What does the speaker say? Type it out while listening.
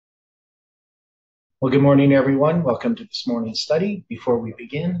Well, good morning, everyone. Welcome to this morning's study. Before we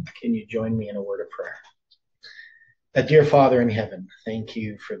begin, can you join me in a word of prayer? Dear Father in heaven, thank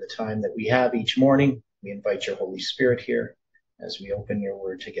you for the time that we have each morning. We invite your Holy Spirit here as we open your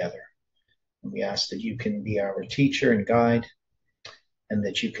word together. And we ask that you can be our teacher and guide, and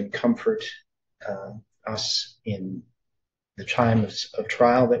that you can comfort us in the times of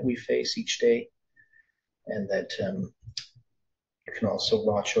trial that we face each day, and that you can also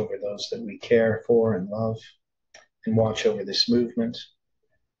watch over those that we care for and love, and watch over this movement.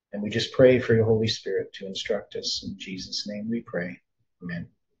 And we just pray for your Holy Spirit to instruct us. In Jesus' name we pray. Amen.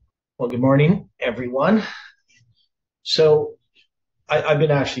 Well, good morning, everyone. So I've been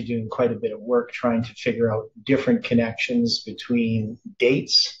actually doing quite a bit of work trying to figure out different connections between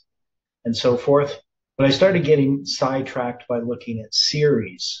dates and so forth. But I started getting sidetracked by looking at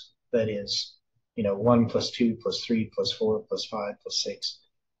series. That is, 1 plus 2 plus 3 plus 4 plus 5 plus 6.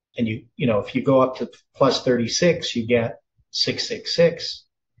 And if you go up to plus 36, you get 666.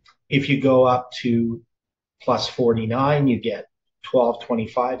 If you go up to plus 49, you get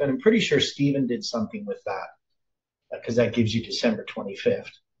 1225. And I'm pretty sure Stephen did something with that, because that gives you December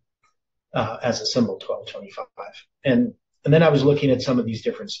 25th as a symbol, 1225. And then I was looking at some of these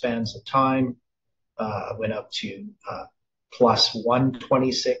different spans of time. I went up to plus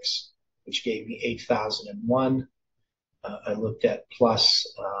 126, which gave me 8001. I looked at plus,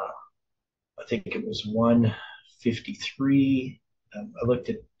 I think it was 153. I looked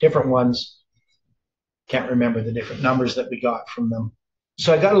at different ones. Can't remember the different numbers that we got from them.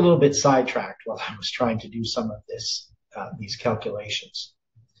 So I got a little bit sidetracked while I was trying to do some of these calculations.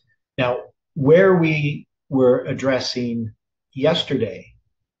 Now, where we were addressing yesterday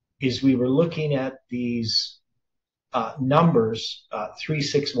is we were looking at these numbers,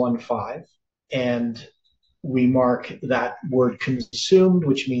 3615, and we mark that word consumed,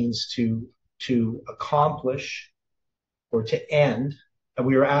 which means to accomplish or to end. And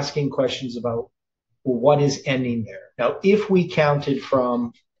we were asking questions about, well, what is ending there? Now, if we counted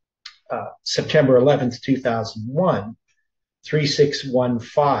from September 11th, 2001,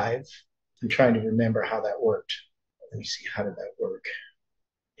 3615, I'm trying to remember how that worked. Let me see, how did that work?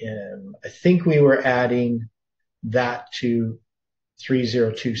 I think we were adding that to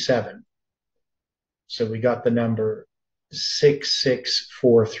 3027. So we got the number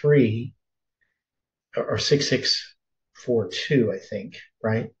 6643 or 6642, I think,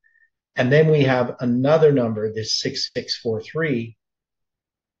 right? And then we have another number, this 6643,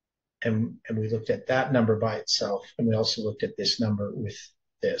 and we looked at that number by itself, and we also looked at this number with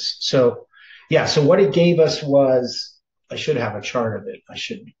this. So yeah, so what it gave us was, I should have a chart of it. I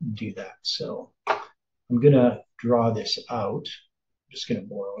should do that. So I'm going to draw this out. I'm just going to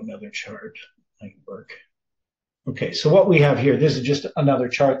borrow another chart. Might work. Okay, so what we have here, this is just another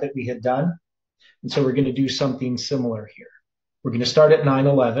chart that we had done. And so we're going to do something similar here. We're going to start at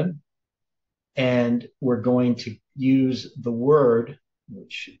 9/11, and we're going to use the word,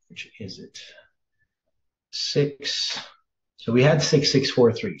 which is it? 6. So we had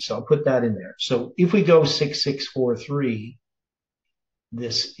 6643. So I'll put that in there. So if we go 6643,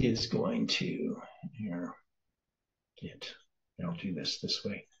 this is going to I'll do this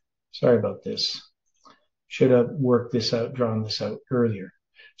way. Sorry about this. Should have worked this out, drawn this out earlier.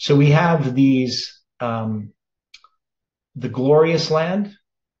 So we have these, the glorious land.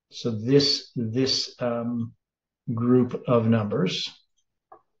 So this group of numbers.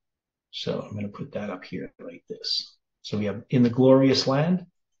 So I'm going to put that up here like this. So we have in the glorious land.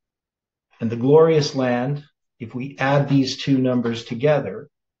 And the glorious land, if we add these two numbers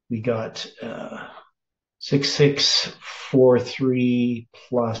together, we got 6643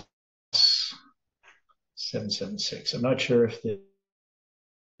 plus 776. I'm not sure if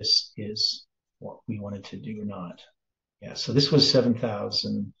this is what we wanted to do or not. Yeah, so this was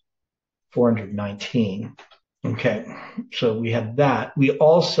 7,419. Okay, so we had that. We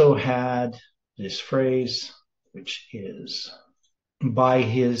also had this phrase, which is by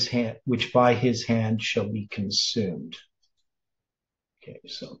his hand, which by his hand shall be consumed. Okay,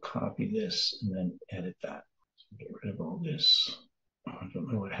 so copy this and then edit that. So get rid of all this. I don't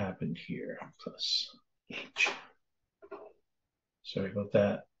know what happened here. Plus H. Sorry about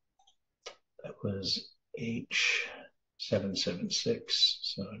that. That was H776.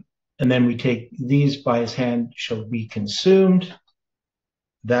 So, and then we take these by his hand shall be consumed.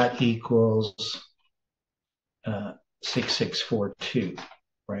 That equals 6642,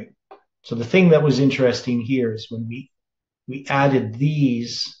 right? So the thing that was interesting here is when we added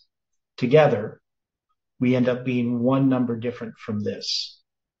these together, we end up being one number different from this.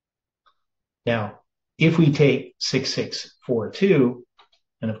 Now, if we take 6642,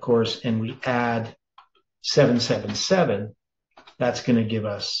 and of course, and we add 777, that's going to give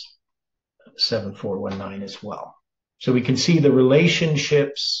us 7419 as well. So we can see the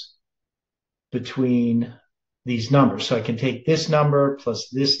relationships between these numbers. So I can take this number plus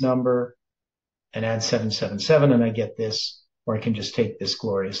this number and add 777, and I get this, or I can just take this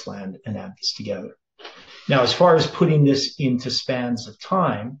glorious land and add this together. Now, as far as putting this into spans of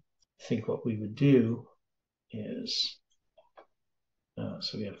time, I think what we would do is,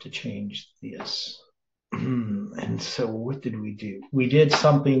 so we have to change this. And so what did we do? We did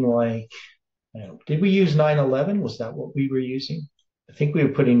something like, did we use 9/11? Was that what we were using? I think we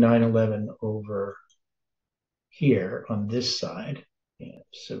were putting 9/11 over here on this side. Yeah,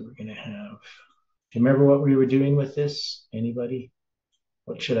 so we're going to have, do you remember what we were doing with this? Anybody?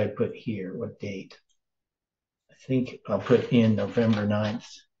 What should I put here? What date? I think I'll put in November 9th,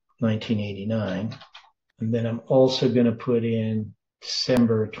 1989. And then I'm also going to put in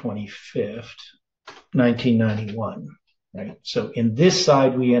December 25th, 1991, right? So in this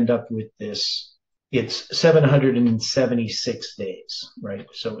side, we end up with this. It's 776 days, right?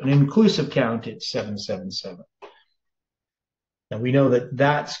 So an inclusive count, it's 777. Now we know that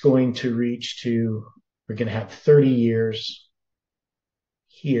that's going to reach to, we're going to have 30 years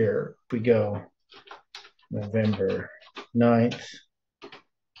here. We go November 9th,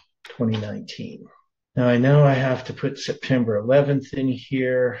 2019. Now I know I have to put September 11th in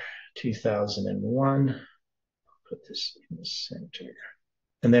here, 2001. Put this in the center.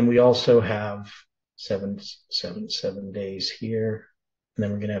 And then we also have 777 days here. And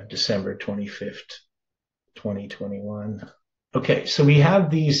then we're going to have December 25th, 2021. Okay, so we have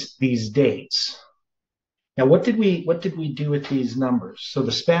these dates. Now, what did we do with these numbers? So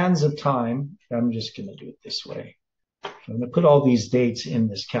the spans of time, I'm just going to do it this way. I'm going to put all these dates in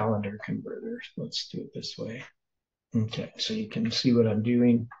this calendar converter. Let's do it this way. Okay, so you can see what I'm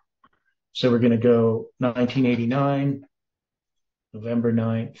doing. So we're going to go 1989, November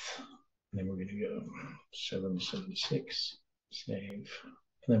 9th, and then we're going to go 776, save, and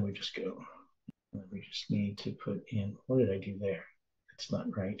then we just go. And we just need to put in, what did I do there? That's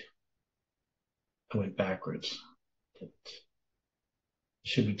not right. I went backwards. It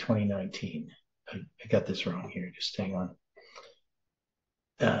should be 2019. I got this wrong here. Just hang on.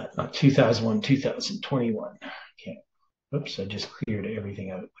 Not 2001, 2021. Okay. Oops, I just cleared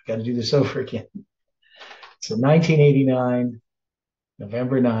everything out. I got to do this over again. So 1989,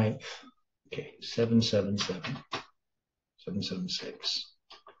 November 9th. Okay, 777, 776.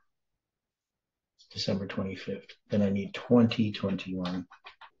 December 25th. Then I need 2021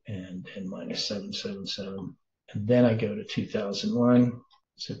 and minus 777. And then I go to 2001,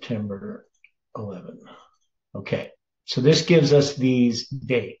 September 11. Okay, so this gives us these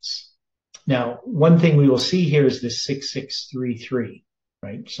dates. Now, one thing we will see here is this 6633,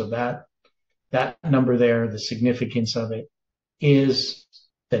 right? So that number there, the significance of it is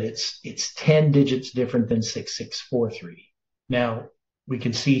that it's 10 digits different than 6643. Now, we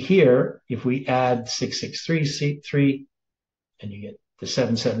can see here, if we add 6633 and you get the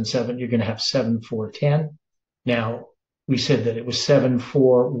 777, you're going to have 7410. Now, we said that it was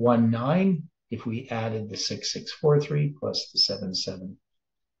 7419 if we added the 6643 plus the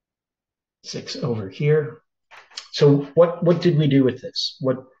 776 over here. So what did we do with this?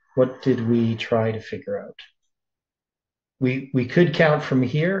 What did we try to figure out? We could count from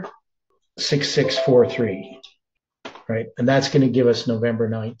here, 6643. Right? And that's going to give us November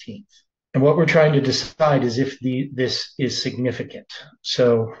 19th. And what we're trying to decide is if this is significant.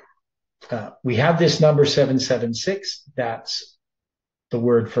 So we have this number 776. That's the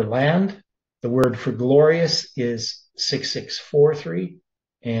word for land. The word for glorious is 6643.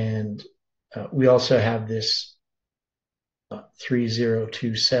 And we also have this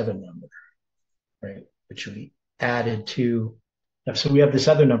 3027 number, right? Which we added to. So we have this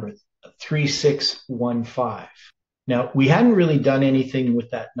other number, 3615. Now, we hadn't really done anything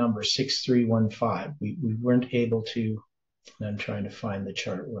with that number, 6315. We weren't able to, and I'm trying to find the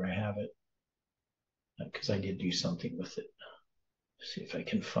chart where I have it, because I did do something with it. Let's see if I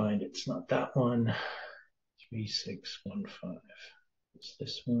can find it. It's not that one. 3615. It's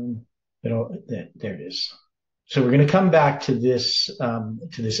this one. There it is. So we're going to come back to this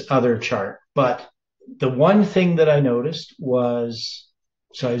other chart. But the one thing that I noticed was,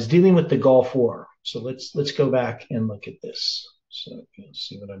 so I was dealing with the Gulf War. So let's go back and look at this. So you'll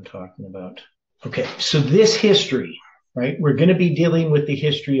see what I'm talking about. Okay, so this history, right? We're going to be dealing with the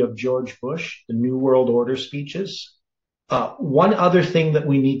history of George Bush, the New World Order speeches. One other thing that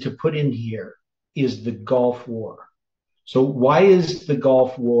we need to put in here is the Gulf War. So why is the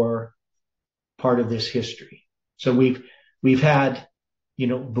Gulf War part of this history? So we've had,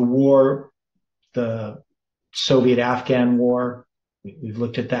 the war, the Soviet-Afghan War. We've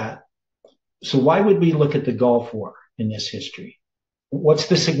looked at that. So why would we look at the Gulf War in this history? What's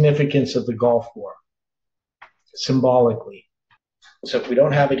the significance of the Gulf War symbolically? So we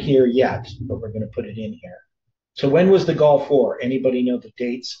don't have it here yet, but we're going to put it in here. So when was the Gulf War? Anybody know the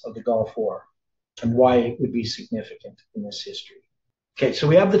dates of the Gulf War and why it would be significant in this history? Okay, so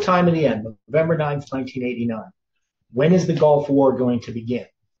we have the time of the end, November 9th, 1989. When is the Gulf War going to begin?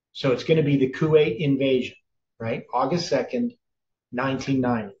 So it's going to be the Kuwait invasion, right? August 2nd,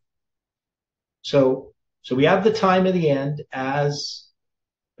 1990. So we have the time of the end as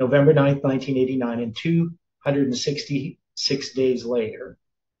November 9th, 1989, and 266 days later,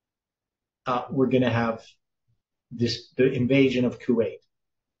 we're going to have the invasion of Kuwait.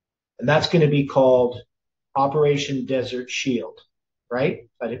 And that's going to be called Operation Desert Shield, right?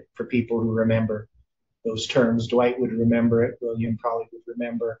 But for people who remember those terms, Dwight would remember it, William probably would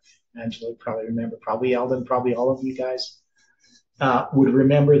remember, Angela would probably remember, probably Eldon, probably all of you guys would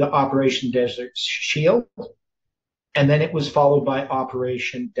remember the Operation Desert Shield. And then it was followed by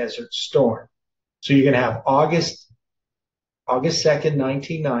Operation Desert Storm. So you're going to have August 2nd,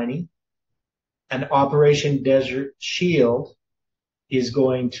 1990, and Operation Desert Shield is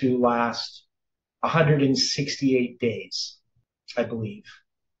going to last 168 days, I believe.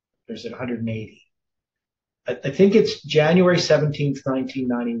 There's 180. I think it's January 17th,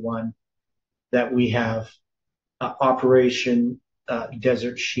 1991, that we have Operation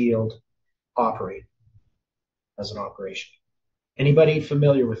Desert Shield operate as an operation. Anybody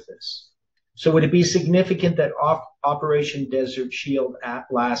familiar with this? So would it be significant that Operation Desert Shield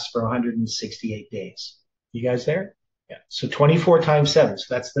lasts for 168 days? You guys there? Yeah. So 24 times 7.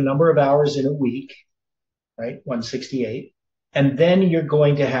 So that's the number of hours in a week, right? 168. And then you're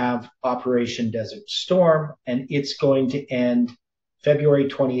going to have Operation Desert Storm, and it's going to end February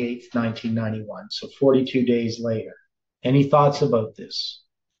 28th, 1991. So 42 days later. Any thoughts about this?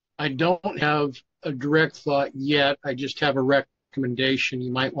 I don't have a direct thought yet. I just have a recommendation.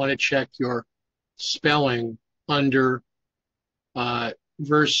 You might want to check your spelling under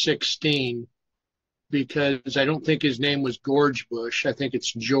verse 16, because I don't think his name was Gorge Bush. I think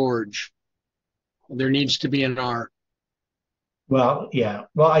it's George. There needs to be an R. Well, yeah.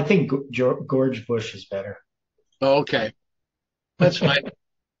 Well, I think Gorge Bush is better. Oh, okay. That's fine.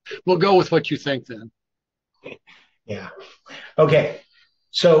 We'll go with what you think then. Yeah. Okay.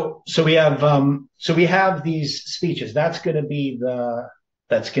 So we have these speeches. That's going to be the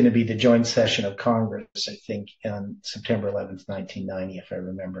joint session of Congress, I think, on September 11th, 1990, if I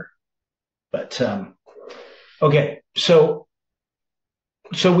remember. But okay. So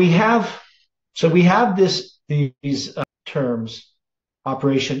we have these terms,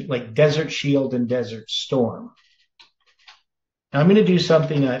 Operation like Desert Shield and Desert Storm. Now I'm going to do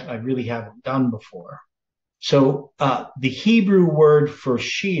something I really haven't done before. So the Hebrew word for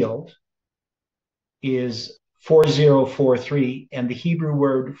shield is 4043, and the Hebrew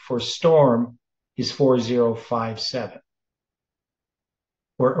word for storm is 4057.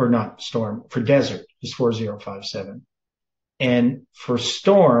 Or not storm, for desert is 4057. And for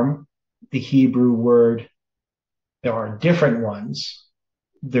storm, the Hebrew word, there are different ones.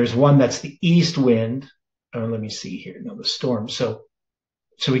 There's one that's the east wind. Oh, let me see here. No, the storm. So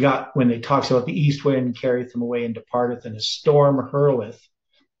we got, when it talks about the east wind carrieth him away and departeth, and a storm hurleth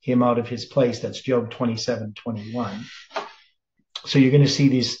him out of his place. That's Job 27:21. So you're going to see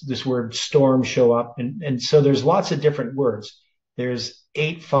this word storm show up. And so there's lots of different words. There's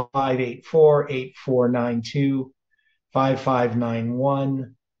 8584, 8492,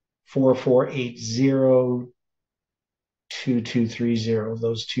 5591, 4480, 2230.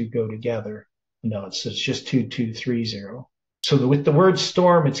 Those two go together. No, it's just 2230. So with the word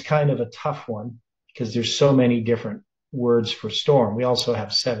storm, it's kind of a tough one because there's so many different words for storm. We also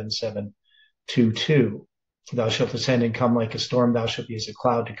have 7722. Thou shalt ascend and come like a storm. Thou shalt be as a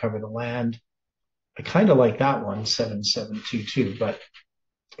cloud to cover the land. I kind of like that one, 7722, but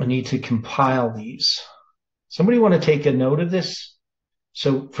I need to compile these. Somebody want to take a note of this?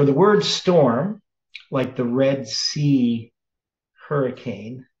 So for the word storm, like the Red Sea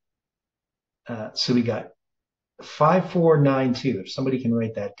hurricane, so we got 5492. If somebody can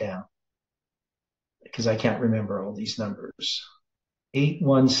write that down, because I can't remember all these numbers.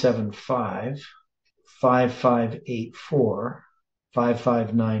 8175, 5584,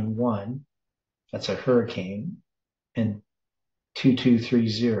 5591. That's a hurricane. And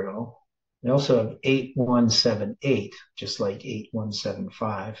 2230. We also have 8178, just like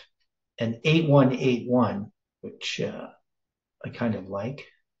 8175, and 8181, which I kind of like,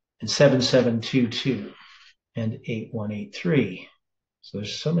 and 7722 and 8183. So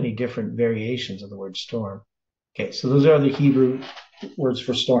there's so many different variations of the word storm. Okay, so those are the Hebrew words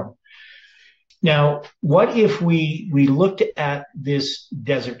for storm. Now, what if we looked at this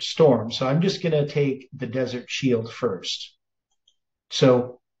desert storm? So I'm just going to take the desert shield first.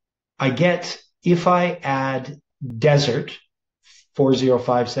 So I get, if I add desert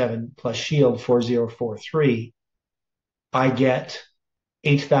 4057 plus shield 4043, I get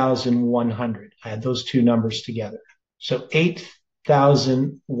 8,100. I add those two numbers together. So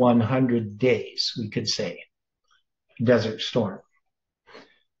 8,100 days, we could say, desert storm.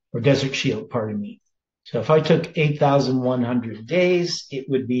 Or desert shield, pardon me. So if I took 8,100 days, it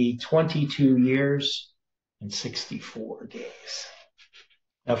would be 22 years and 64 days.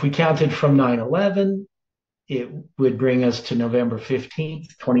 Now, if we counted from 9/11, it would bring us to November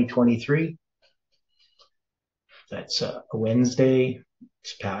 15th, 2023. That's a Wednesday.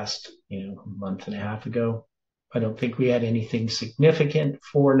 It's past, a month and a half ago. I don't think we had anything significant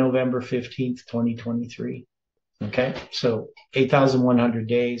for November 15th, 2023. Okay, so 8,100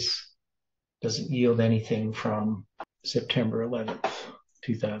 days doesn't yield anything from September 11th,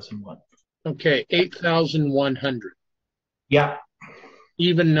 2001. Okay, 8,100. Yeah.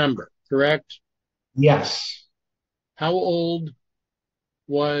 Even number, correct? Yes. How old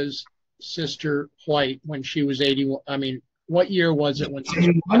was Sister White when she was 81? I mean, what year was it when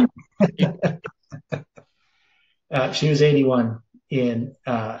Sister White? She was 81 in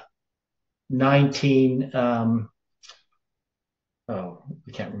 19. I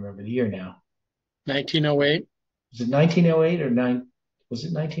can't remember the year now. 1908? Was it 1908 or nine? Was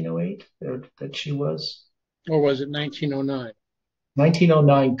it 1908 that she was? Or was it 1909?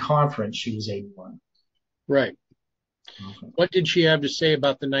 1909 conference, she was 81. Right. Okay. What did she have to say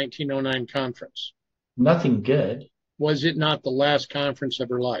about the 1909 conference? Nothing good. Was it not the last conference of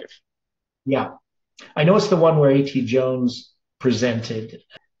her life? Yeah. I know it's the one where A.T. Jones presented,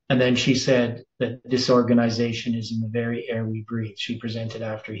 and then she said that this organization is in the very air we breathe. She presented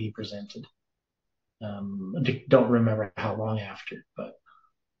after he presented. Don't remember how long after, but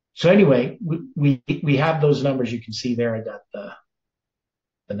so anyway, we have those numbers. You can see there. I got the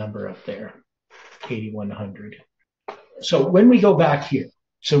number up there, 8,100. So when we go back here,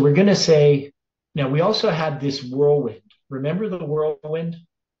 so we're going to say, now we also had this whirlwind. Remember the whirlwind?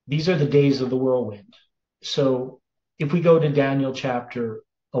 These are the days of the whirlwind. So if we go to Daniel chapter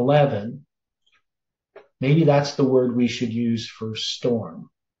 11, maybe that's the word we should use for storm.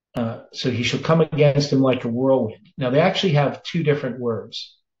 So he shall come against him like a whirlwind. Now they actually have two different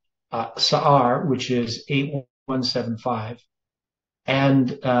words. Sa'ar, which is 8175, and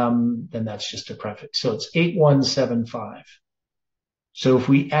then that's just a prefix. So it's 8175. So if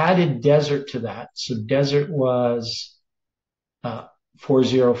we added desert to that, so desert was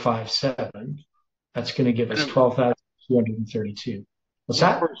 4057, that's going to give us 12,232. What's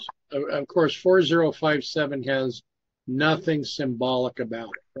that? Of course, 4057 has nothing symbolic about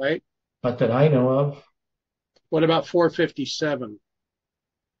it, right? Not that I know of. What about 457?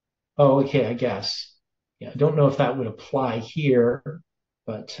 Oh, okay, I guess. Yeah, I don't know if that would apply here,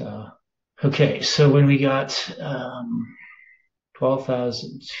 but okay. So when we got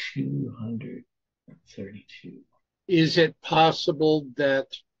 12,232. Is it possible that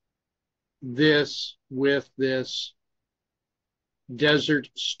this, with this desert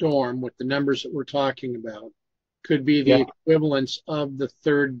storm, with the numbers that we're talking about, could be the equivalence of the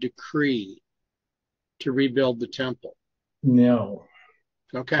third decree to rebuild the temple? No.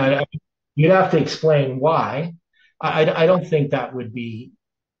 Okay. You'd have to explain why. I don't think that would be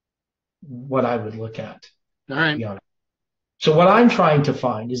what I would look at. All right. So what I'm trying to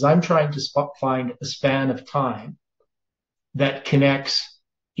find is I'm trying to find a span of time that connects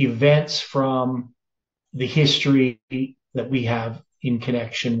events from the history that we have in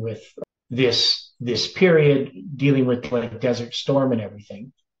connection with this period, dealing with like desert storm and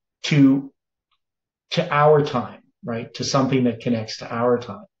everything, to our time, right? To something that connects to our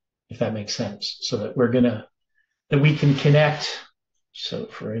time, if that makes sense. So that we can connect. So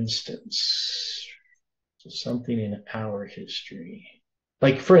for instance, something in our history.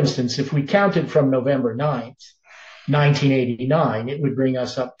 Like for instance, if we counted from November 9th, 1989, it would bring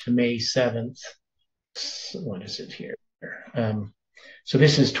us up to May 7th. What is it here? So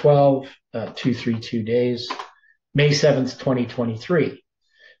this is 12,232 days, May 7th, 2023.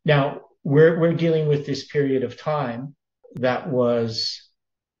 Now, we're dealing with this period of time that was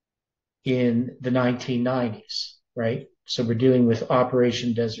in the 1990s, right? So we're dealing with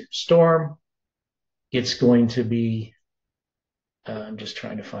Operation Desert Storm. It's going to be, I'm just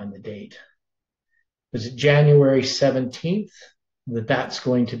trying to find the date. Was it January 17th that's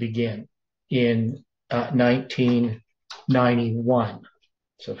going to begin in 1991?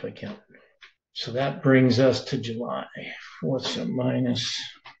 So if I count So that brings us to July 4th, so minus.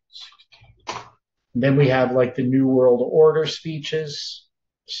 And then we have like the New World Order speeches.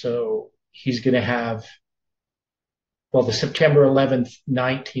 So he's going to have, well, the September 11th,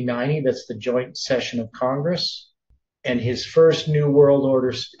 1990, that's the joint session of Congress. And his first New World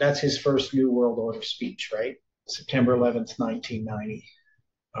Order, that's his first New World Order speech, right? September 11th, 1990.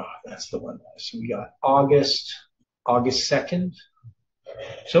 Oh, that's the one. So we got August 2nd.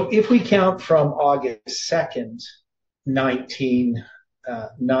 So if we count from August 2nd,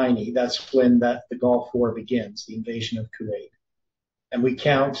 1990, that's when the Gulf War begins, the invasion of Kuwait. And we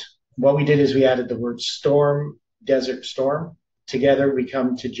count, what we did is we added the word storm, Desert Storm. Together we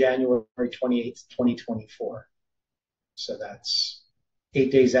come to January 28th, 2024. So that's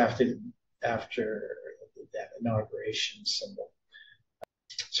 8 days after that inauguration symbol.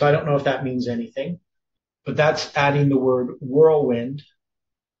 So I don't know if that means anything, but that's adding the word whirlwind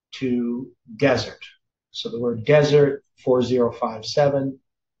to desert. So the word desert, 4057,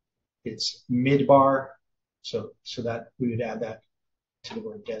 it's midbar. So that we would add that to the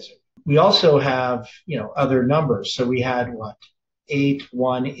word desert. We also have, other numbers. So we had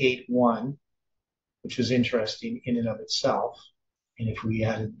 8181, which was interesting in and of itself. And if we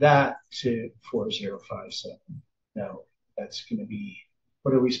added that to 4057, now that's going to be,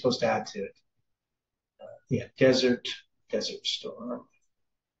 what are we supposed to add to it? Desert Storm.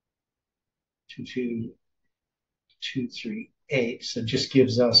 22238. So it just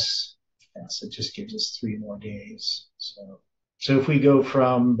gives us 3 more days. So if we go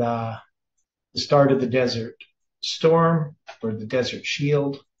from the start of the Desert Storm or the Desert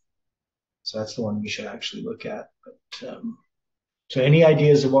Shield, so that's the one we should actually look at. But, so any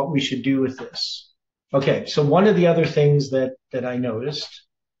ideas of what we should do with this? Okay, so one of the other things that I noticed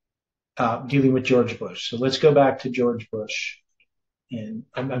dealing with George Bush. So let's go back to George Bush. And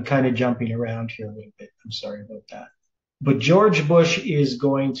I'm kind of jumping around here a little bit. I'm sorry about that. But George Bush is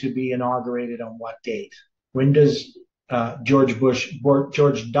going to be inaugurated on what date? When does George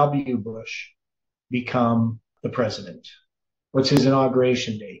W. Bush become the president? What's his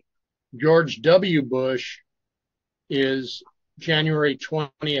inauguration date? George W. Bush is January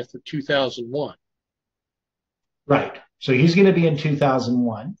 20th of 2001. Right. So he's going to be in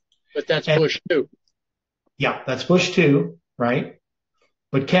 2001. But that's Bush 2. Yeah, that's Bush 2, right?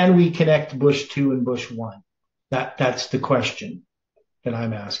 But can we connect Bush 2 and Bush 1? That's the question that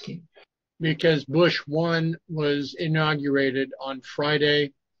I'm asking. Because Bush 1 was inaugurated on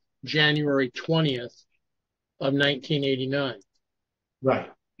Friday, January 20th of 1989. Right.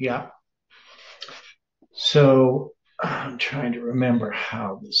 Yeah. So I'm trying to remember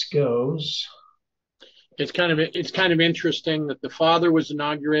how this goes. It's kind of interesting that the father was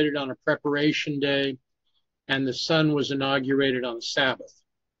inaugurated on a preparation day and the son was inaugurated on Sabbath.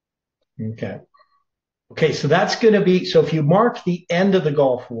 Okay, so that's going to be, so if you mark the end of the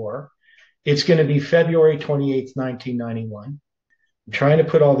Gulf War, it's going to be February 28th, 1991. I'm trying to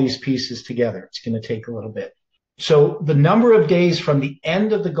put all these pieces together. It's going to take a little bit. So the number of days from the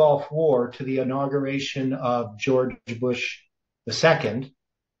end of the Gulf War to the inauguration of George Bush II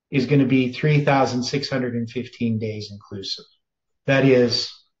is going to be 3,615 days inclusive. That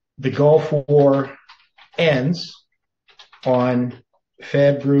is, the Gulf War ends on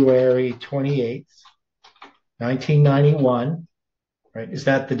February 28th, 1991, right? Is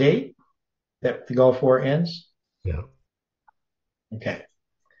that the date that the Gulf War ends? Yeah. Okay.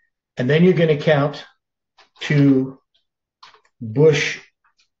 And then you're going to count to Bush,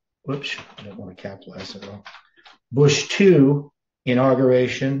 whoops, I don't want to capitalize it all. Bush 2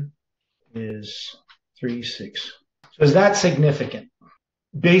 inauguration is 36. So is that significant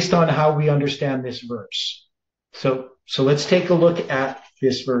based on how we understand this verse? So let's take a look at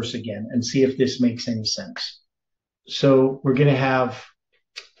this verse again and see if this makes any sense. So we're going to have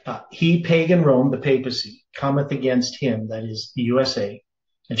he, pagan Rome, the papacy, cometh against him, that is the USA,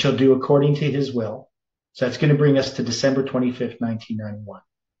 and shall do according to his will. So that's going to bring us to December 25th, 1991.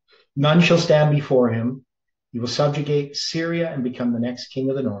 None shall stand before him. He will subjugate Syria and become the next king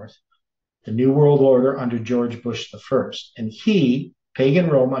of the north, the New World Order under George Bush I. And he, pagan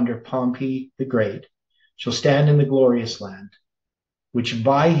Rome under Pompey the Great, shall stand in the glorious land, which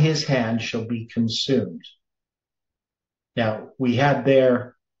by his hand shall be consumed. Now, we had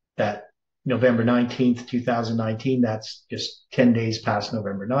there that November 19th, 2019, that's just 10 days past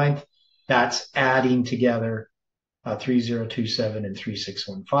November 9th. That's adding together 3027 and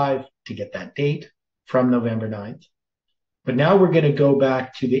 3615 to get that date from November 9th. But now we're going to go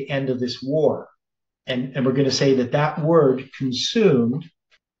back to the end of this war. And we're going to say that word consumed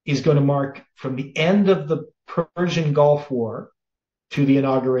is going to mark from the end of the Persian Gulf War to the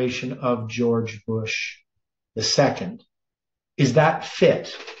inauguration of George Bush II. Is that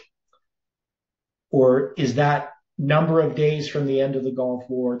fit? Or is that number of days from the end of the Gulf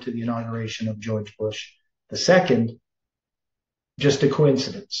War to the inauguration of George Bush II just a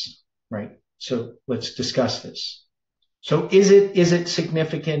coincidence, right? So let's discuss this. So is it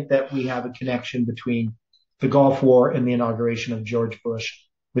significant that we have a connection between the Gulf War and the inauguration of George Bush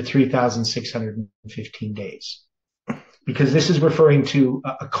with 3,615 days? Because this is referring to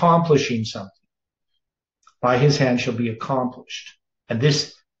accomplishing something. By his hand shall be accomplished. And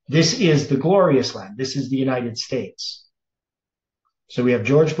this is the glorious land. This is the United States. So we have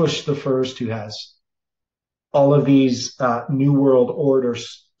George Bush the first, who has all of these New World Order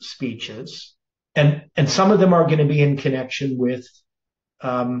speeches. And some of them are going to be in connection with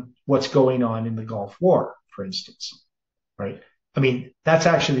what's going on in the Gulf War, for instance, right? I mean, that's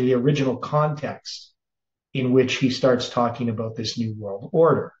actually the original context in which he starts talking about this New World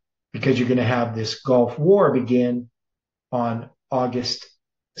Order, because you're going to have this Gulf War begin on August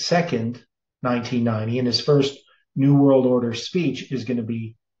 2nd, 1990, and his first New World Order speech is going to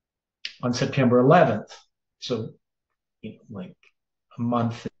be on September 11th. So, like a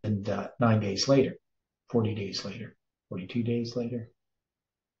month and 9 days later, 40 days later, 42 days later.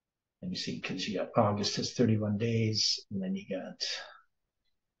 Let me see, because you got August is 31 days, and then you got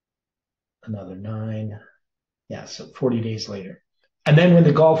another 9. Yeah, so 40 days later. And then when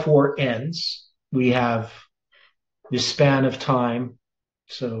the Gulf War ends, we have this span of time.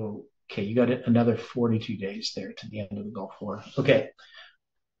 So, okay, you got another 42 days there to the end of the Gulf War. Okay.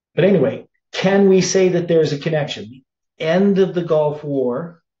 But anyway, can we say that there's a connection? The end of the Gulf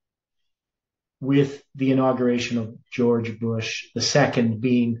War with the inauguration of George Bush II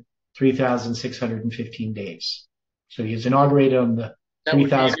being 3,615 days. So he was inaugurated on the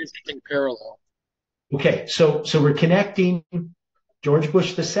 3,000. Interesting parallel. Okay, so we're connecting George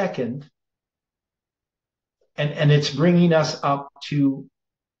Bush II, and it's bringing us up to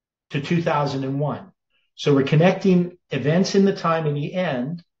 2001. So we're connecting events in the time of the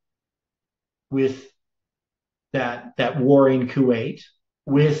end with that war in Kuwait,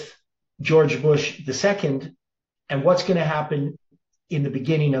 with George Bush II, and what's going to happen in the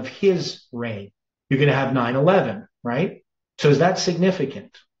beginning of his reign. You're going to have 9/11, right? So is that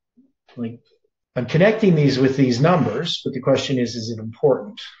significant? Like, I'm connecting these with these numbers, but the question is it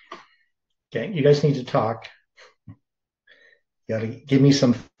important? Okay, you guys need to talk. You got to give me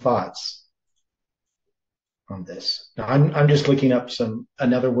some thoughts on this. Now, I'm just looking up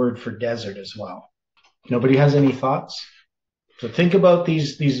another word for desert as well. Nobody has any thoughts? So think about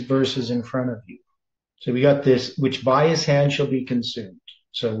these verses in front of you. So we got this, which by his hand shall be consumed.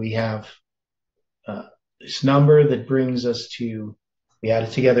 So we have this number that brings us to, we add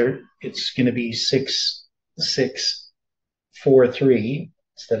it together, it's going to be 6643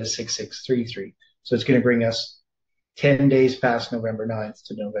 instead of 6633. So it's going to bring us 10 days past November 9th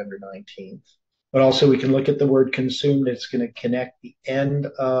to November 19th. But also we can look at the word consumed. It's going to connect the end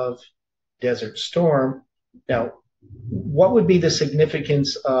of Desert Storm. Now, what would be the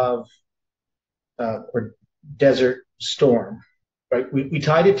significance of or Desert Storm? Right, we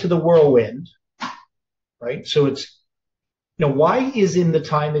tied it to the whirlwind, right? So it's, why is in the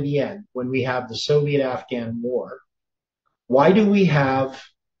time of the end, when we have the Soviet-Afghan war, why do we have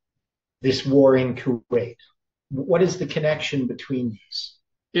this war in Kuwait? What is the connection between these?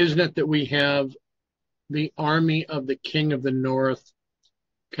 Isn't it that we have the army of the King of the North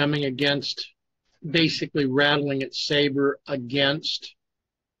coming against, basically rattling its saber against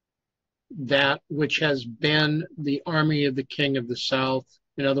that which has been the army of the King of the South?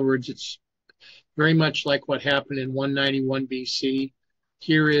 In other words, it's very much like what happened in 191 BC.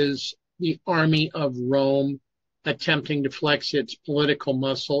 Here is the army of Rome attempting to flex its political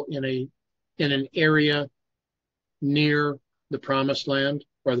muscle in an area near the Promised Land,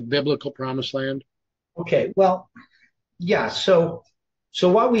 or the biblical Promised Land. Okay, well, yeah. So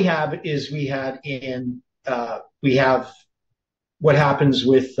what we have is we have what happens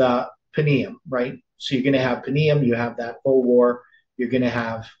with Paneum, right? So you're going to have Paneum, you have that whole war. You're going to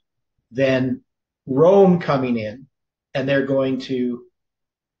have then Rome coming in, and they're going to,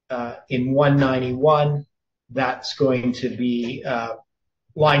 in 191, that's going to be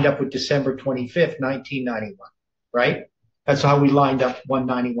lined up with December 25th, 1991, right? That's how we lined up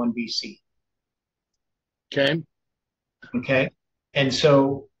 191 BC. Okay. And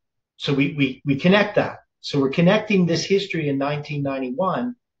so we connect that. So we're connecting this history in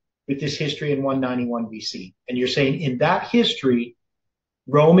 1991 with this history in 191 BC. And you're saying in that history,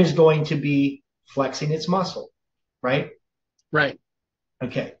 Rome is going to be flexing its muscle, right? Right.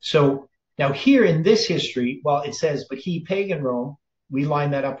 Okay. So now here in this history, well, it says, but he, pagan Rome, we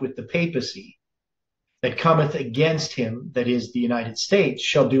line that up with the papacy. That cometh against him, that is the United States,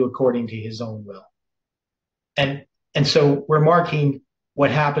 shall do according to his own will. And so we're marking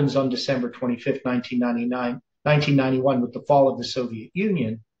what happens on December 25th, 1991, with the fall of the Soviet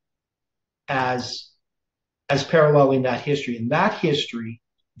Union as paralleling that history. In that history,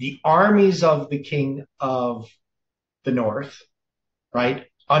 the armies of the King of the North, right,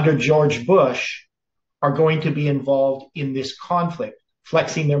 under George Bush, are going to be involved in this conflict,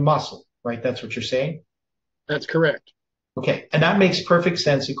 flexing their muscle, right? That's what you're saying? That's correct. Okay, and that makes perfect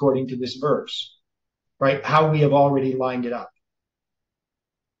sense according to this verse, right? How we have already lined it up.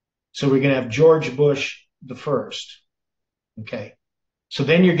 So we're going to have George Bush the first. Okay, so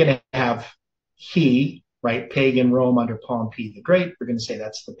then you're going to have he, right, pagan Rome under Pompey the Great. We're going to say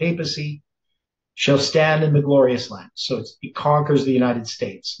that's the papacy. Shall stand in the glorious land. So it conquers the United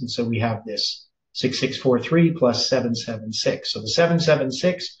States. And so we have this 6643 plus 776. So the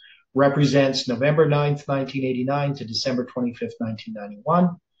 776 represents November 9th, 1989 to December 25th,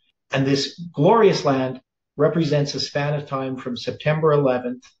 1991. And this glorious land represents a span of time from September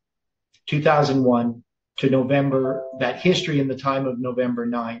 11th, 2001 to November, that history in the time of November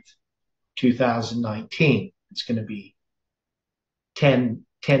 9th, 2019. It's going to be 10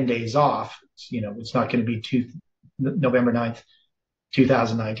 days off. It's not going to be November 9th,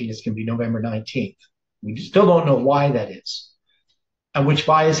 2019. It's going to be November 19th. We still don't know why that is. And which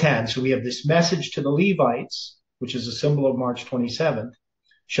by his hand. So we have this message to the Levites, which is a symbol of March 27th,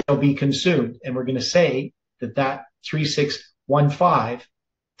 shall be consumed. And we're going to say that 3615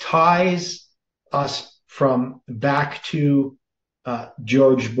 ties us from back to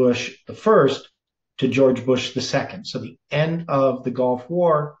George Bush the first to George Bush the second. So the end of the Gulf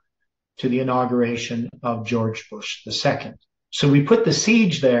War to the inauguration of George Bush the second. So we put the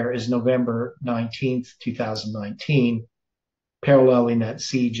siege there as November 19th, 2019, paralleling that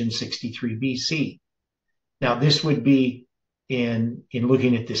siege in 63 BC. Now this would be in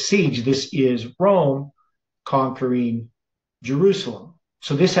looking at this siege, this is Rome conquering Jerusalem.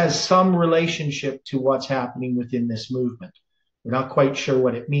 So this has some relationship to what's happening within this movement. We're not quite sure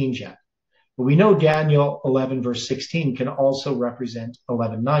what it means yet. But we know Daniel 11 verse 16 can also represent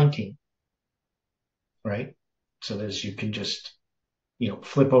 11:19, right? So there's, you can just,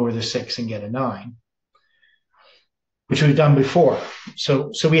 flip over the 6 and get a 9, which we've done before.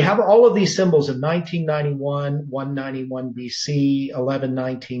 So we have all of these symbols of 1991, 191 BC,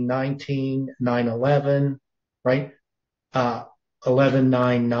 11:19:19, 9/11, right?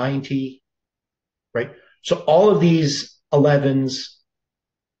 11:9:90, right? So all of these 11s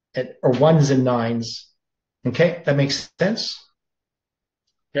or 1s and 9s. Okay, that makes sense?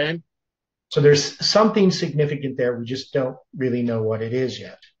 Okay. So there's something significant there. We just don't really know what it is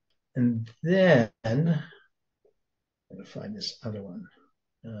yet. And then I'm going to find this other one.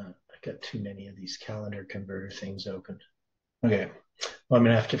 I've got too many of these calendar converter things open. Okay, well, I'm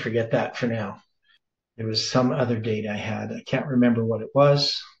going to have to forget that for now. There was some other date I had. I can't remember what it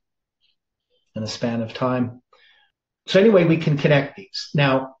was in a span of time. So anyway, we can connect these.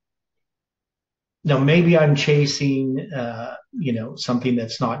 Now maybe I'm chasing, something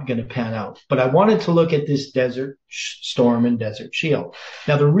that's not going to pan out. But I wanted to look at this Desert Storm and Desert Shield.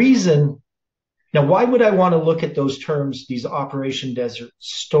 Now, why would I want to look at those terms, these Operation Desert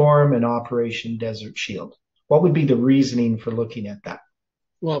Storm and Operation Desert Shield? What would be the reasoning for looking at that?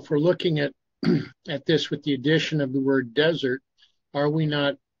 Well, if we're looking at this with the addition of the word desert, are we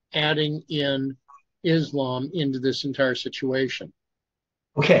not adding in Islam into this entire situation?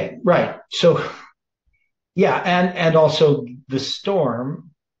 Okay, right. So, yeah, and also the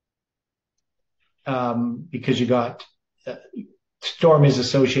storm, because you got storm is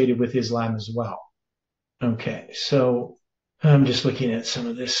associated with Islam as well. Okay, so I'm just looking at some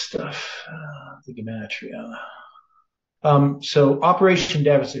of this stuff, the gematria. So Operation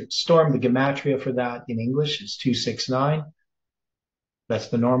Desert Storm, the gematria for that in English is 269. That's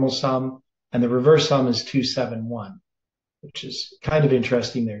the normal sum. And the reverse sum is 271, which is kind of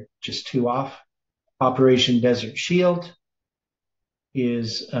interesting. They're just 2 off. Operation Desert Shield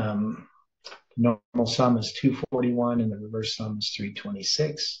is normal sum is 241 and the reverse sum is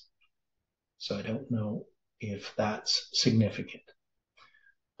 326. So I don't know if that's significant.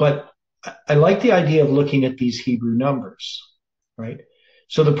 But I like the idea of looking at these Hebrew numbers, right?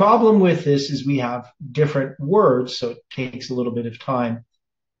 So the problem with this is we have different words, so it takes a little bit of time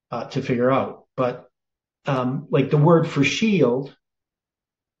to figure out. But like the word for shield,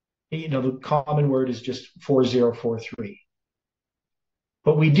 the common word is just 4043.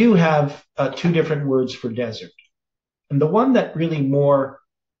 But we do have 2 different words for desert. And the one that really more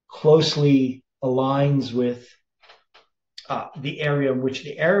closely aligns with the area in which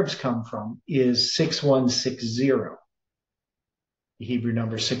the Arabs come from is 6160, the Hebrew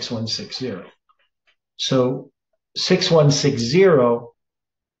number 6160. So 6160,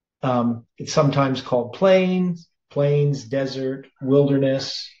 it's sometimes called plains, desert,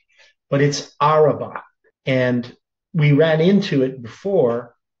 wilderness, but it's Arabah. And we ran into it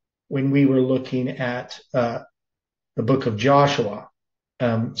before when we were looking at the book of Joshua.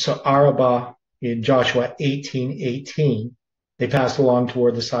 So Arabah in Joshua 18:18, they passed along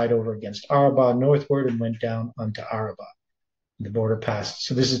toward the side over against Arabah northward and went down unto Arabah. The border passed.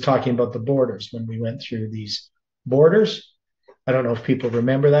 So this is talking about the borders when we went through these borders. I don't know if people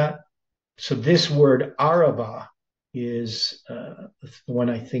remember that. So this word Arabah is the one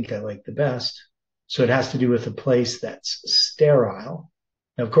I think I like the best. So it has to do with a place that's sterile.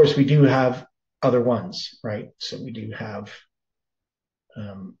 Now, of course, we do have other ones, right? So we do have,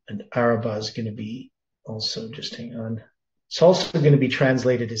 and Arabah is going to be also, just hang on. It's also going to be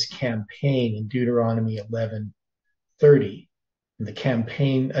translated as campaign in Deuteronomy 11:30. And the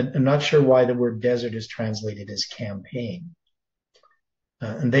campaign, I'm not sure why the word desert is translated as campaign.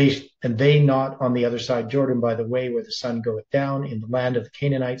 And they not on the other side Jordan by the way where the sun goeth down in the land of the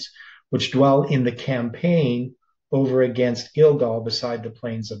Canaanites, which dwell in the campaign over against Gilgal beside the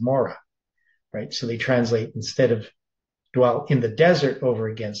plains of Morah, right? So they translate, instead of dwell in the desert over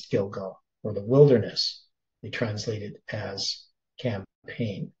against Gilgal or the wilderness, they translate it as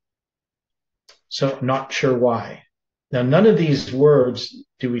campaign. So I'm not sure why. Now, none of these words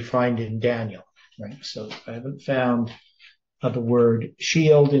do we find in Daniel, right? So I haven't found the word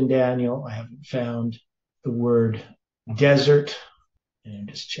shield in Daniel. I haven't found the word desert. And I'm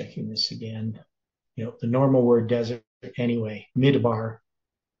just checking this again. You know, the normal word desert anyway, midbar,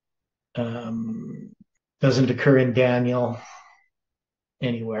 doesn't occur in Daniel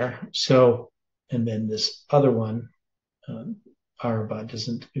anywhere. So, and then this other one, Arabah,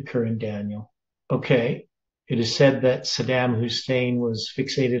 doesn't occur in Daniel. Okay. It is said that Saddam Hussein was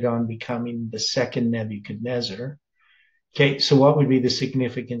fixated on becoming the second Nebuchadnezzar. Okay, so what would be the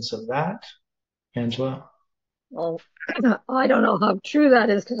significance of that, Angela? Well, I don't know how true that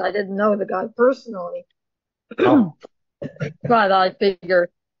is because I didn't know the guy personally. Oh. But I figure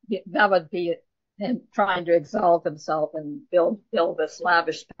that would be him trying to exalt himself and build this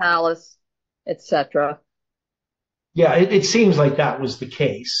lavish palace, etc. Yeah, it seems like that was the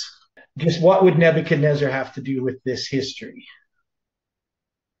case. Just what would Nebuchadnezzar have to do with this history?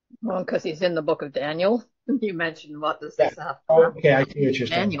 Well, because he's in the book of Daniel. You mentioned what does this have to do? Okay, I see what you're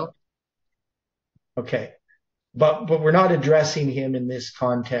saying. Daniel. Okay. But we're not addressing him in this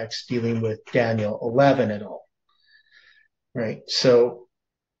context dealing with Daniel 11 at all. Right? So,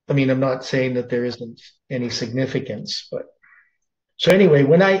 I mean, I'm not saying that there isn't any significance, but so anyway,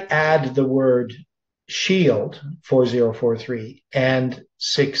 when I add the word shield 4043 and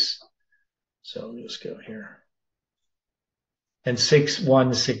 6, so let me just go here, and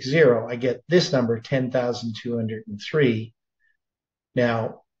 6160, I get this number 10,203.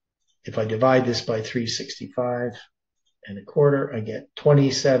 Now, if I divide this by 365 and a quarter, I get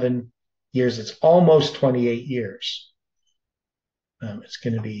 27 years. It's almost 28 years. It's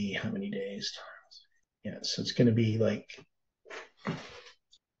going to be how many days? Yeah, so it's going to be like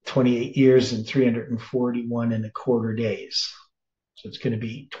 28 years and 341 and a quarter days. So it's going to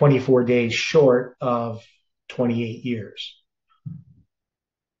be 24 days short of 28 years.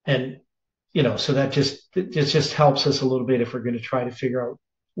 And, you know, so that just helps us a little bit if we're going to try to figure out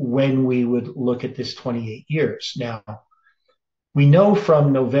when we would look at this 28 years. Now, we know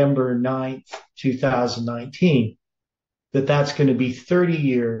from November 9th, 2019, that that's going to be 30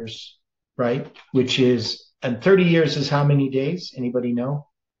 years, right? And 30 years is how many days? Anybody know?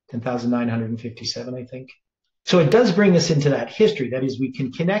 10,957, I think. So it does bring us into that history. That is, we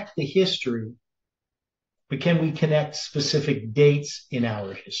can connect the history, but can we connect specific dates in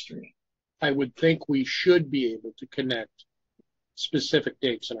our history? I would think we should be able to connect specific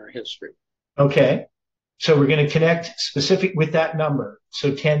dates in our history. Okay. So we're going to connect specific with that number.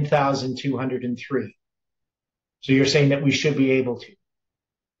 So 10,203. So you're saying that we should be able to.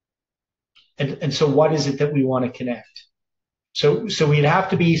 And so what is it that we want to connect? So we'd have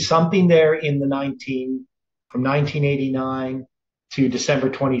to be something there in the from 1989 to December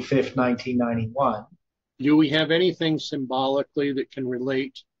 25th, 1991. Do we have anything symbolically that can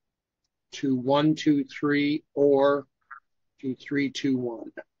relate to 123 or to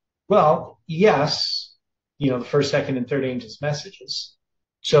 321? Well, yes, you know, the first, second, and third angels' messages.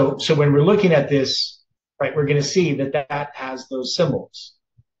 So when we're looking at this, right, we're going to see that has those symbols.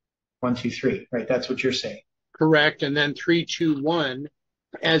 1, 2, 3, right? That's what you're saying. Correct. And then 321,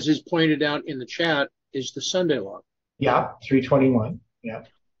 as is pointed out in the chat, is the Sunday law. Yeah, 321. Yeah.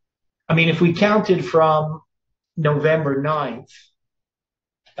 I mean, if we counted from November 9th,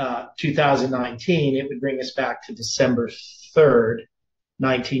 2019, it would bring us back to December 3rd,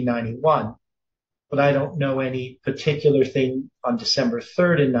 1991. But I don't know any particular thing on December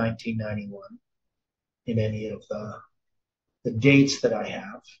 3rd in 1991 in any of the dates that I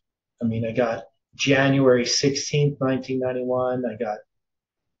have. I mean, I got January 16th, 1991. I got,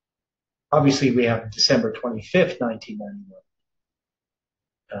 obviously, we have December 25th,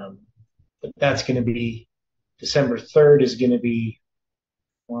 1991. But that's going to be, December 3rd is going to be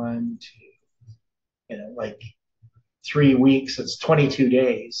 1, 2, like 3 weeks. It's 22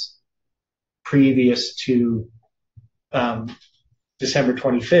 days previous to December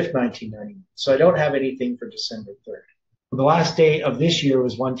 25th, 1991. So I don't have anything for December 3rd. The last day of this year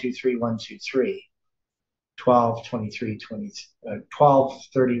was 123, 12, 23, 20, 12,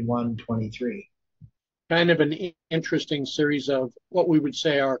 31, 23. Kind of an interesting series of what we would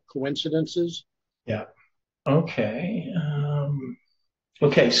say are coincidences. Yeah. Okay.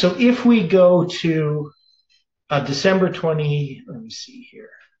 Okay. So if we go to December 20, let me see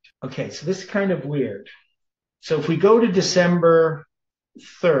here. Okay. So this is kind of weird. So if we go to December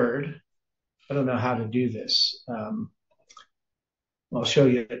 3rd, I don't know how to do this. I'll show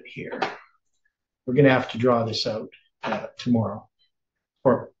you it here. We're going to have to draw this out tomorrow,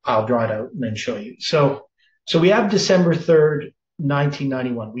 or I'll draw it out and then show you. So we have December 3rd,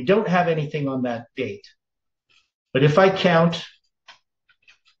 1991. We don't have anything on that date. But if I count,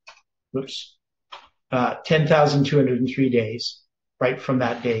 10,203 days, right from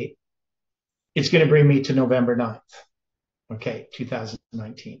that date, it's going to bring me to November 9th, okay,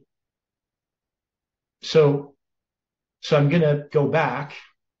 2019. So I'm going to go back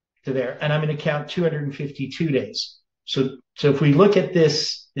to there, and I'm going to count 252 days. So if we look at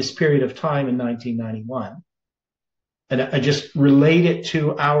this period of time in 1991, and I just relate it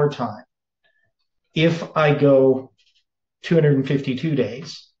to our time, if I go 252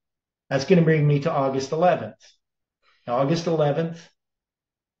 days, that's going to bring me to August 11th. Now, August 11th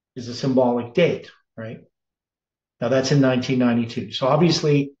is a symbolic date, right? Now, that's in 1992. So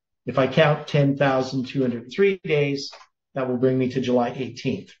obviously, if I count 10,203 days, that will bring me to July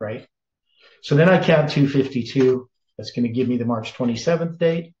 18th, right? So then I count 252. That's going to give me the March 27th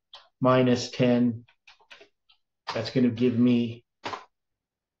date, minus 10. That's going to give me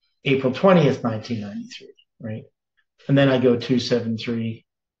April 20th, 1993, right? And then I go 273.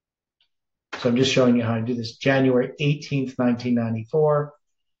 So I'm just showing you how I do this. January 18th, 1994.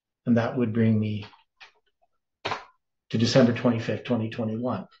 And that would bring me to December 25th,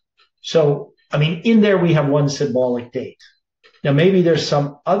 2021. So, I mean, in there we have one symbolic date. Now, maybe there's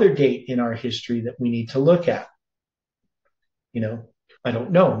some other date in our history that we need to look at. I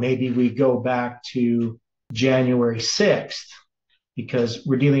don't know. Maybe we go back to January 6th, because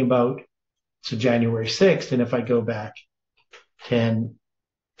we're dealing about, so January 6th, and if I go back 10,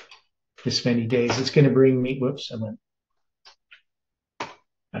 this many days, it's going to bring me, I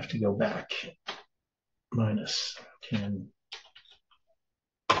have to go back, minus 10.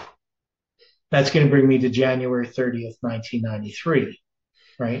 That's going to bring me to January 30th, 1993,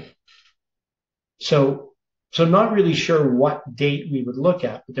 right? So I'm not really sure what date we would look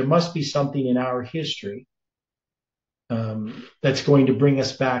at, but there must be something in our history that's going to bring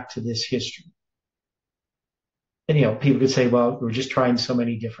us back to this history. And, people could say, well, we're just trying so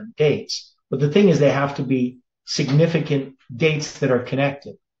many different dates. But the thing is, they have to be significant dates that are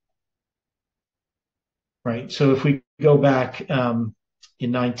connected, right? So if we go back in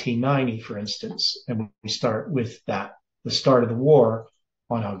 1990, for instance, and we start with the start of the war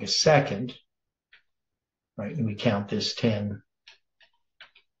on August 2nd, right? And we count this 10,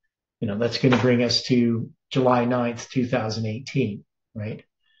 that's going to bring us to July 9th, 2018, right?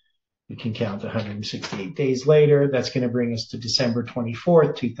 We can count 168 days later. That's going to bring us to December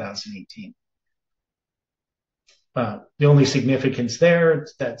 24th, 2018. The only significance there,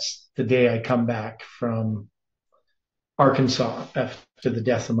 that's the day I come back from Arkansas after the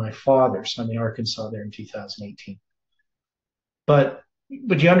death of my father. So I'm in Arkansas there in 2018. But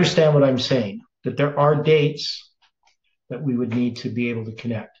you understand what I'm saying, that there are dates that we would need to be able to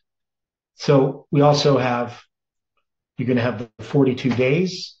connect. So we also have, you're going to have the 42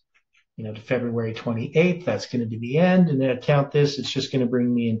 days, to February 28th. That's going to be the end. And then I count this, it's just going to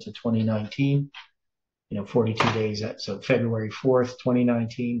bring me into 2019, 42 days. So February 4th,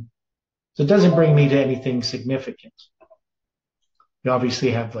 2019. So it doesn't bring me to anything significant. We obviously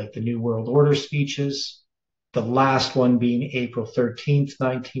have like the New World Order speeches, the last one being April 13th,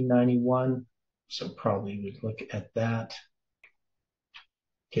 1991. So probably we'd look at that.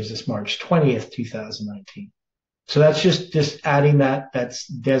 Gives us March 20th, 2019. So that's just adding that. That's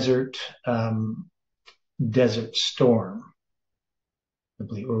desert storm, I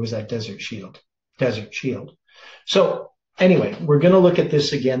believe, or was that desert shield? Desert shield. So anyway, we're going to look at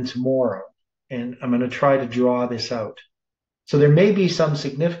this again tomorrow, and I'm going to try to draw this out. So there may be some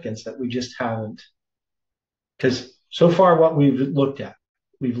significance that we just haven't, because so far what we've looked at,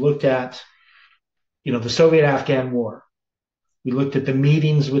 the Soviet-Afghan War. We looked at the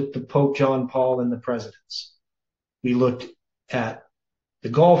meetings with the Pope John Paul and the presidents. We looked at the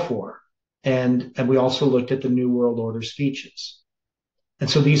Gulf War, and we also looked at the New World Order speeches. And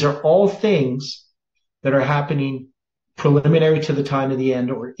so these are all things that are happening preliminary to the time of the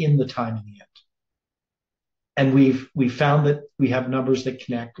end or in the time of the end. And we've found that we have numbers that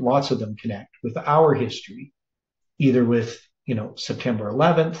connect, lots of them connect with our history, either with, September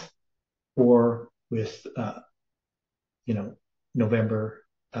 11th or with, November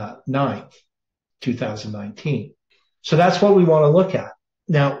 9th, 2019. So that's what we want to look at.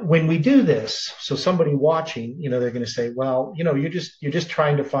 Now, when we do this, so somebody watching, they're going to say, well, you're just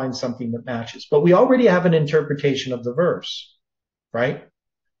trying to find something that matches. But we already have an interpretation of the verse, right?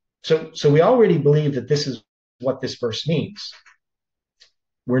 So we already believe that this is what this verse means.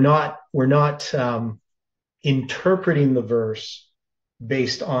 We're not interpreting the verse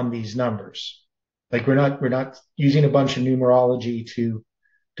based on these numbers. Like we're not using a bunch of numerology to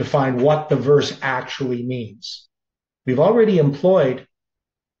define what the verse actually means. We've already employed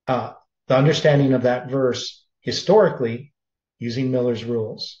the understanding of that verse historically using Miller's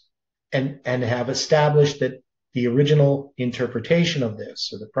rules and have established that the original interpretation of this,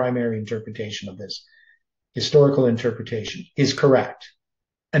 or the primary interpretation of this, historical interpretation, is correct.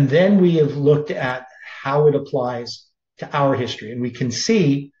 And then we have looked at how it applies to our history. And we can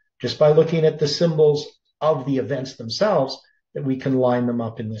see, just by looking at the symbols of the events themselves, that we can line them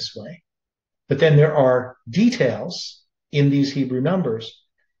up in this way. But then there are details in these Hebrew numbers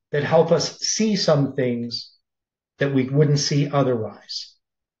that help us see some things that we wouldn't see otherwise.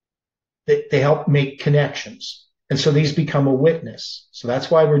 They help make connections. And so these become a witness. So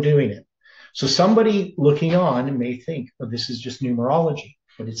that's why we're doing it. So somebody looking on may think, oh, this is just numerology,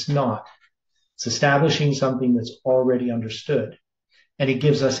 but it's not. It's establishing something that's already understood, and it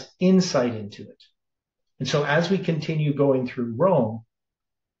gives us insight into it. And so as we continue going through Rome,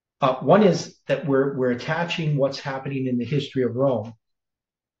 one is that we're attaching what's happening in the history of Rome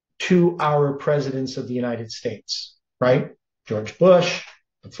to our presidents of the United States, right? George Bush,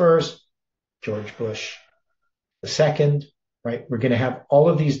 the first, George Bush, the second, right? We're going to have all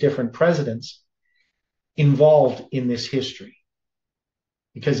of these different presidents involved in this history.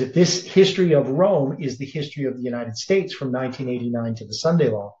 Because if this history of Rome is the history of the United States from 1989 to the Sunday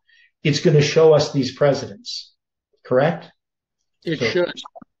Law, it's going to show us these presidents, correct? It should.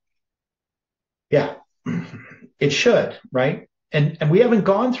 Yeah, it should, right? And we haven't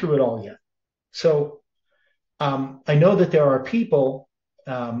gone through it all yet. So I know that there are people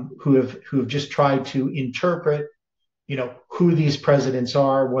who have just tried to interpret, who these presidents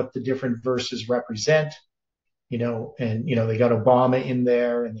are, what the different verses represent, they got Obama in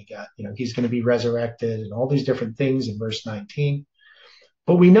there, and they got, he's going to be resurrected and all these different things in verse 19.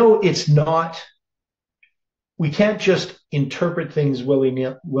 But we know it's not, we can't just interpret things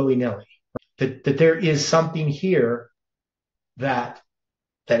willy-nilly. That there is something here that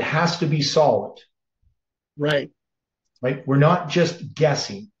has to be solid. Right. Right. We're not just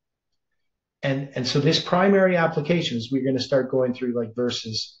guessing. And so this primary applications, we're going to start going through like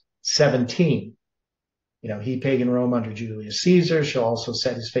verses 17. He, pagan Rome under Julius Caesar, shall also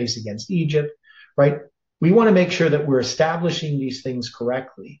set his face against Egypt, right? We want to make sure that we're establishing these things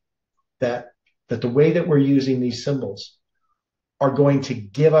correctly, that the way that we're using these symbols are going to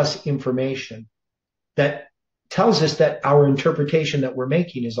give us information that tells us that our interpretation that we're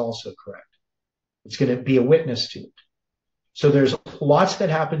making is also correct. It's going to be a witness to it. So there's lots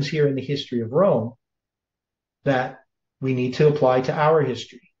that happens here in the history of Rome that we need to apply to our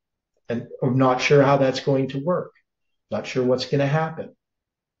history. And I'm not sure how that's going to work. Not sure what's going to happen.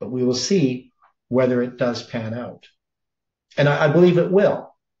 But we will see whether it does pan out. And I believe it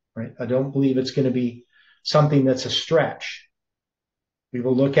will, right? I don't believe it's going to be something that's a stretch. We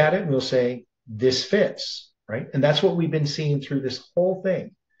will look at it and we'll say, this fits, right? And that's what we've been seeing through this whole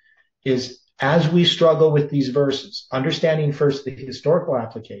thing, is as we struggle with these verses, understanding first the historical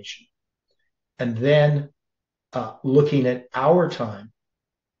application, and then looking at our time,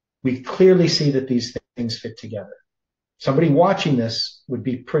 we clearly see that these things fit together. Somebody watching this would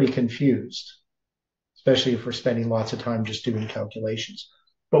be pretty confused, especially if we're spending lots of time just doing calculations.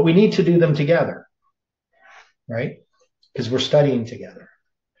 But we need to do them together, right? Because we're studying together.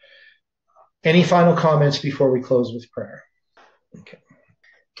 Any final comments before we close with prayer? Okay.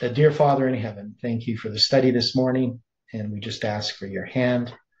 Dear Father in heaven, thank you for the study this morning, and we just ask for your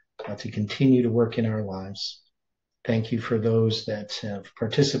hand to continue to work in our lives. Thank you for those that have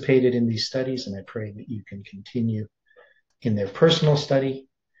participated in these studies, and I pray that you can continue in their personal study.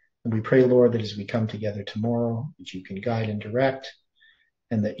 And we pray, Lord, that as we come together tomorrow, that you can guide and direct,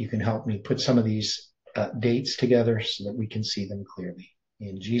 and that you can help me put some of these dates together so that we can see them clearly.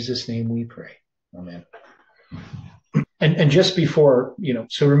 In Jesus' name we pray. Amen. And just before,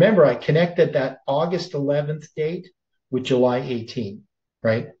 so remember, I connected that August 11th date with July 18th,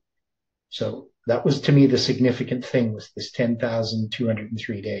 right? So that was, to me, the significant thing was this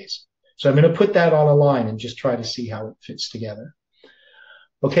 10,203 days. So I'm going to put that on a line and just try to see how it fits together.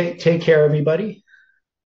 Okay, take care, everybody.